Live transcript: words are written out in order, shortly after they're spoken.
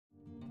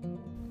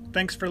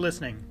Thanks for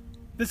listening.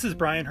 This is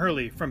Brian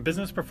Hurley from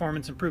Business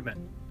Performance Improvement.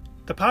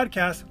 The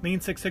podcast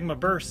Lean Six Sigma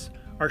Bursts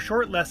are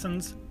short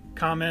lessons,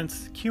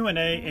 comments,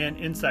 Q&A, and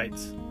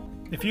insights.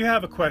 If you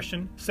have a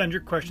question, send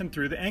your question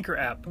through the Anchor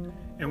app,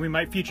 and we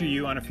might feature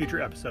you on a future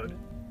episode.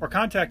 Or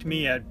contact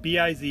me at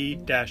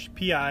biz-pi.com.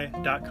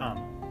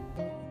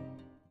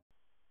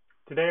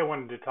 Today I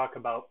wanted to talk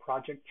about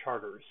project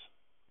charters.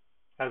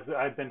 As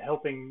I've been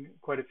helping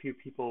quite a few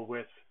people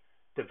with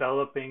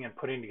developing and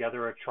putting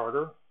together a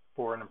charter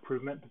for an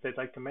improvement that they'd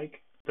like to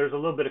make, there's a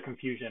little bit of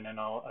confusion, and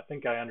I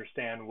think I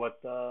understand what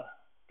the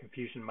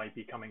confusion might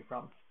be coming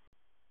from.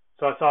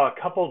 So I saw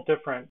a couple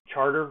different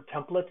charter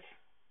templates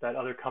that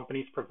other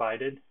companies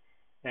provided,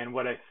 and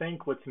what I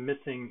think what's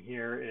missing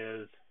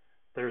here is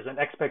there's an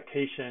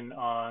expectation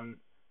on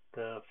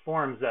the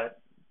forms that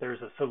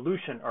there's a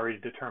solution already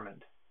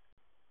determined.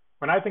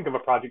 When I think of a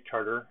project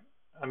charter,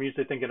 I'm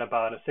usually thinking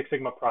about a Six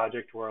Sigma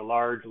project or a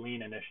large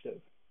lean initiative.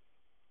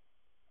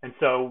 And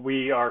so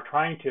we are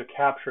trying to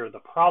capture the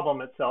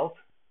problem itself,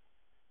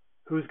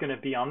 who's going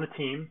to be on the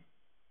team,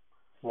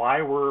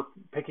 why we're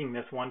picking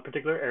this one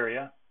particular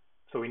area.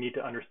 So we need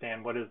to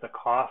understand what is the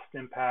cost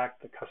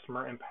impact, the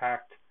customer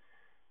impact,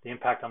 the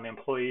impact on the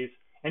employees,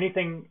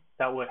 anything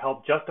that would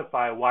help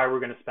justify why we're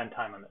going to spend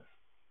time on this.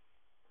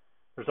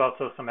 There's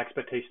also some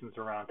expectations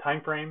around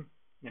time frame.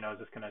 Is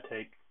this going to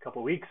take a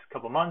couple weeks, a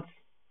couple months?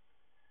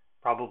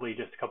 Probably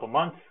just a couple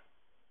months.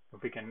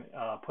 If we can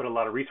put a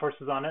lot of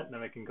resources on it, then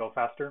we can go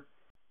faster.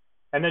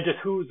 And then just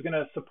who's going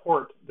to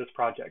support this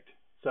project.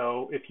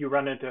 So if you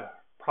run into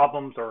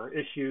problems or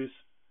issues,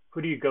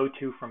 who do you go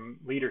to from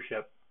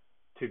leadership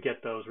to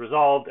get those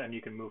resolved and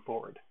you can move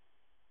forward?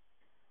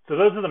 So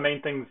those are the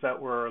main things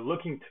that we're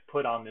looking to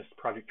put on this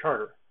project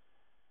charter.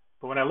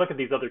 But when I look at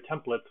these other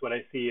templates, what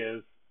I see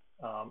is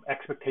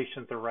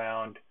expectations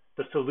around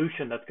the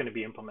solution that's going to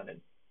be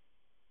implemented.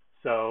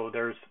 So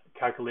there's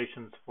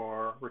calculations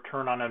for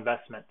return on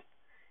investment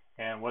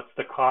and what's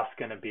the cost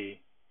going to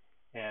be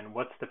and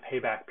what's the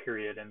payback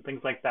period and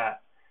things like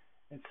that.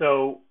 And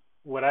so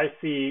what I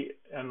see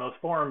in those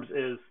forms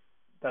is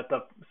that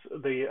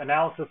the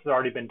analysis has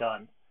already been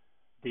done.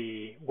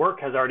 The work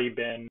has already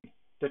been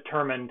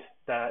determined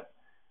that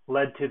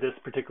led to this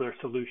particular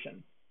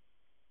solution.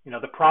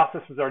 The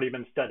process has already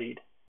been studied.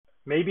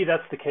 Maybe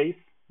that's the case.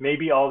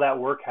 Maybe all that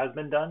work has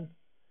been done,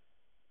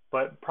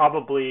 but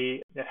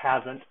probably it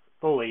hasn't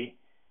fully,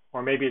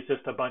 or maybe it's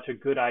just a bunch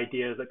of good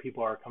ideas that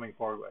people are coming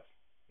forward with.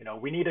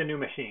 We need a new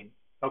machine.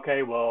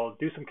 Okay, well,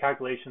 do some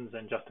calculations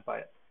and justify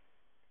it.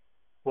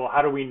 Well,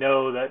 how do we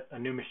know that a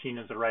new machine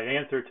is the right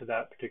answer to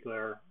that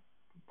particular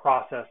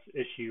process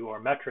issue or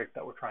metric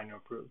that we're trying to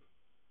improve?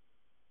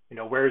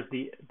 Where's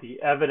the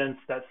evidence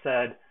that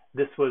said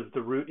this was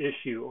the root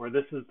issue, or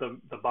this is the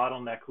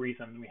bottleneck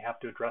reason we have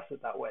to address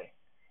it that way?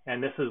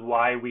 And this is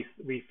why we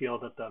feel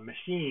that the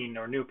machine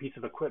or new piece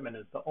of equipment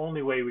is the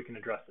only way we can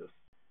address this.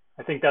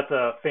 I think that's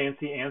a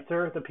fancy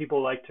answer that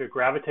people like to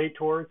gravitate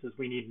towards, is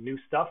we need new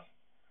stuff.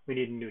 We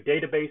need a new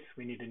database.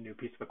 We need a new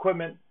piece of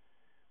equipment.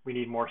 We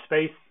need more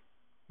space.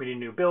 We need a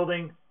new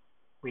building.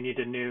 We need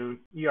a new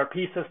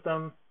ERP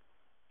system.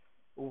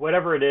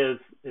 Whatever it is,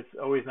 it's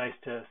always nice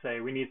to say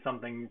we need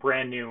something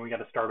brand new and we got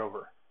to start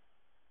over.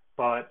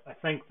 But I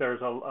think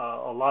there's a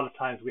lot of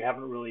times we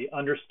haven't really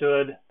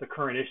understood the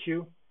current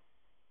issue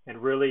and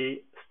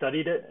really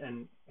studied it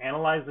and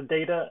analyzed the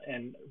data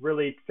and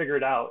really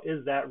figured out,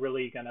 is that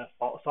really going to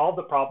solve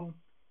the problem?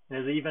 And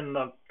is it even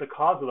the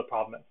cause of the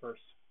problem at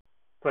first?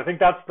 So I think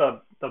that's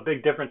the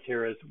big difference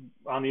here, is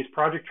on these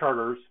project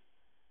charters,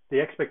 the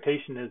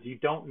expectation is you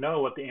don't know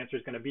what the answer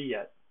is going to be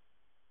yet.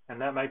 And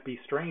that might be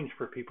strange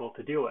for people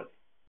to deal with.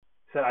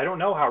 So I don't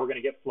know how we're going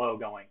to get flow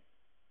going,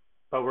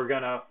 but we're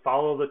going to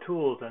follow the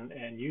tools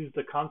and use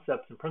the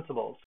concepts and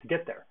principles to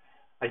get there.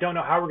 I don't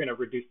know how we're going to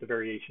reduce the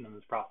variation in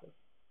this process,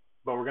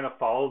 but we're going to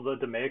follow the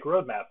DMAIC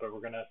roadmap, and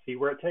we're going to see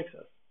where it takes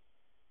us.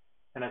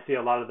 And I see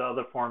a lot of the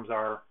other forms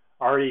are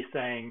already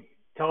saying,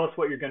 tell us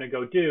what you're going to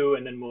go do,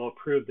 and then we'll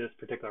approve this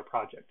particular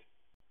project.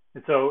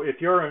 And so if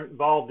you're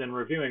involved in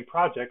reviewing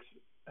projects,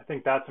 I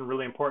think that's a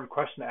really important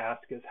question to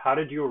ask, is how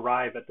did you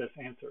arrive at this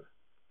answer?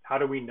 How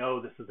do we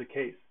know this is the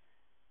case?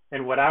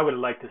 And what I would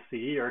like to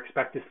see or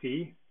expect to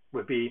see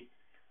would be,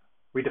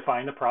 we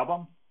defined the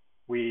problem,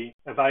 we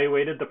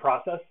evaluated the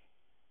process,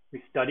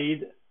 we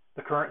studied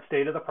the current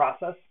state of the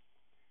process,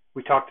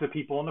 we talked to the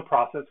people in the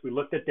process, we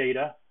looked at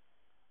data,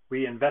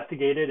 we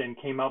investigated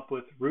and came up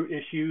with root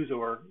issues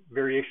or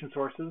variation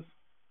sources,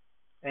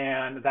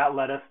 and that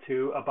led us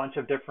to a bunch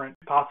of different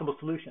possible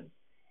solutions.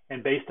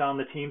 And based on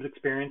the team's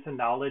experience and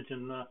knowledge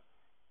and the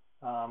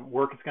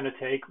work it's going to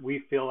take,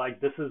 we feel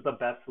like this is the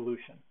best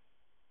solution.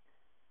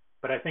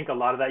 But I think a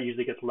lot of that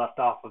usually gets left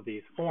off of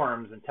these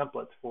forms and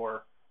templates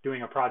for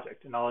doing a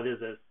project. And all it is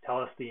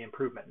tell us the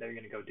improvement that you're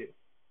going to go do.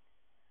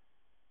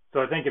 So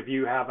I think if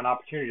you have an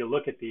opportunity to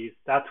look at these,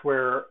 that's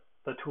where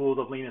the tools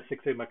of Lean and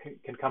Six Sigma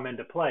can come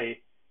into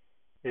play,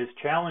 is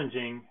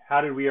challenging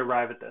how did we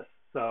arrive at this?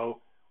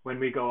 So when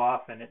we go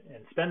off and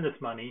spend this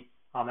money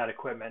on that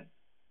equipment,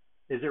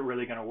 is it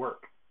really going to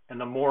work? And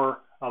the more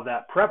of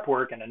that prep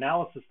work and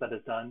analysis that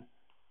is done,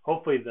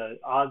 hopefully the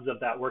odds of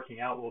that working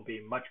out will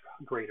be much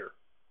greater.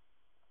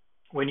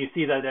 When you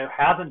see that it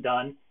hasn't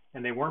done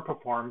and they weren't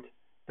performed,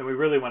 then we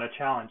really want to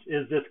challenge,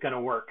 is this going to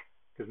work?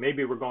 Because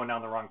maybe we're going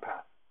down the wrong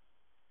path.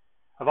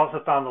 I've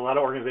also found a lot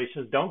of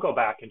organizations don't go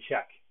back and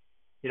check.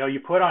 You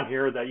put on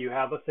here that you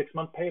have a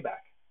 6-month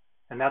payback,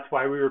 and that's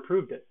why we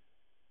approved it.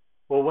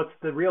 Well, what's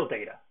the real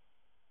data?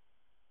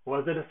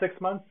 Was it a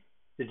 6 months?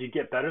 Did you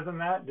get better than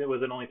that?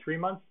 Was it only 3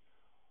 months?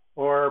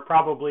 Or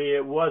probably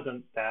it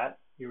wasn't that.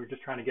 You were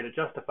just trying to get it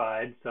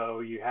justified, so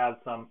you have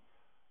some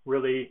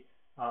really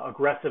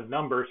aggressive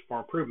numbers for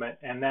improvement,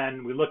 and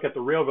then we look at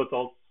the real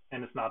results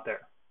and it's not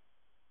there.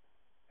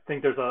 I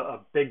think there's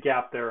a big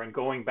gap there in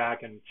going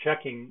back and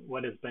checking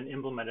what has been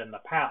implemented in the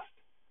past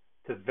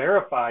to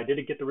verify, did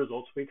it get the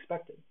results we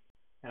expected?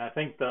 And I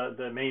think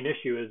the main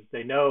issue is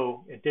they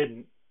know it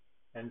didn't,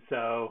 and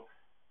so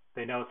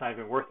they know it's not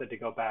even worth it to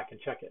go back and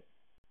check it.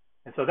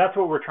 And so that's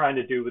what we're trying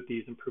to do with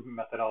these improvement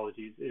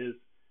methodologies, is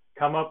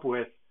come up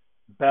with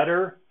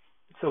better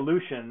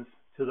solutions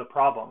to the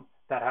problem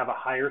that have a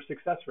higher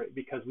success rate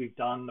because we've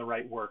done the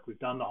right work, we've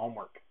done the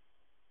homework.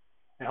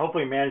 And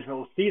hopefully management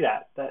will see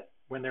that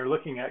when they're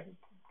looking at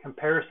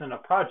comparison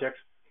of projects,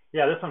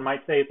 yeah, this one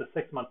might say it's a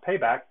 6-month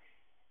payback,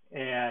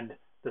 and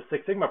the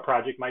Six Sigma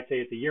project might say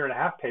it's a 1.5 year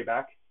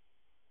payback,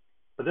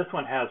 but this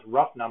one has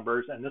rough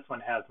numbers and this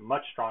one has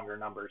much stronger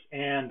numbers,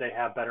 and they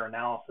have better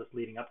analysis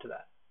leading up to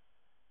that.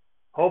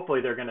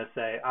 Hopefully they're going to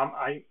say,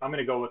 I'm going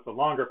to go with the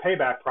longer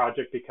payback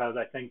project because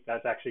I think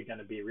that's actually going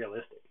to be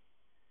realistic.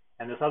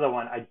 And this other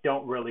one, I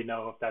don't really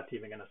know if that's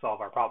even going to solve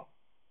our problem.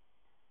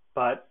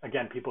 But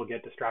again, people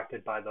get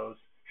distracted by those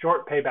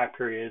short payback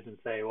periods and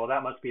say, well,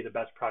 that must be the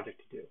best project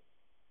to do.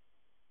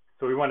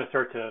 So we want to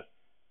start to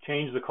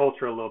change the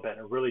culture a little bit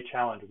and really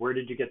challenge, where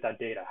did you get that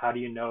data? How do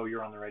you know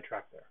you're on the right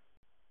track there?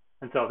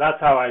 And so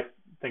that's how I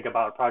think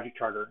about a project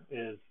charter,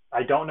 is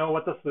I don't know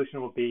what the solution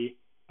will be,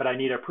 but I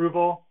need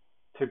approval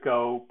to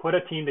go put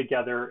a team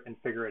together and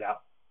figure it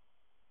out.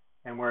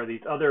 And where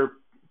these other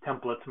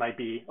templates might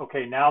be,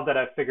 okay, now that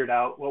I've figured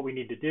out what we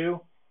need to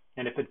do,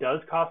 and if it does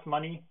cost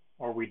money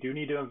or we do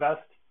need to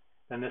invest,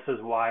 then this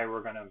is why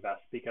we're going to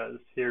invest, because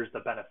here's the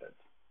benefits.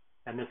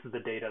 And this is the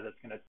data that's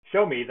going to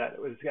show me that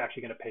it was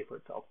actually going to pay for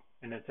itself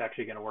and it's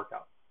actually going to work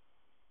out.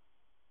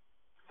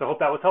 So I hope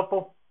that was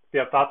helpful. If you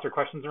have thoughts or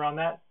questions around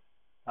that,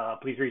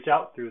 please reach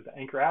out through the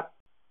Anchor app.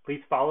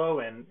 Please follow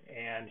and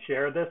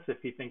share this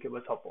if you think it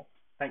was helpful.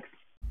 Thanks.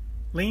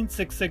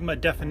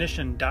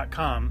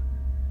 LeanSixSigmaDefinition.com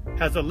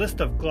has a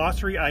list of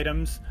glossary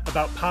items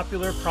about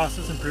popular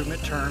process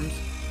improvement terms,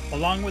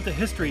 along with a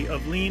history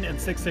of Lean and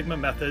Six Sigma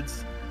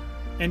methods,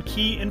 and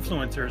key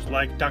influencers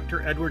like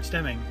Dr. Edward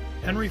Deming,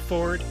 Henry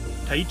Ford,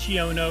 Taiichi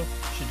Ohno,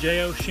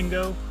 Shigeo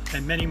Shingo,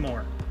 and many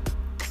more.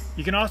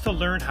 You can also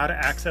learn how to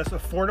access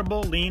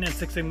affordable Lean and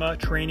Six Sigma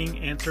training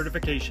and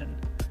certification.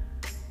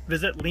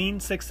 Visit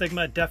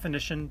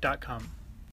LeanSixSigmaDefinition.com.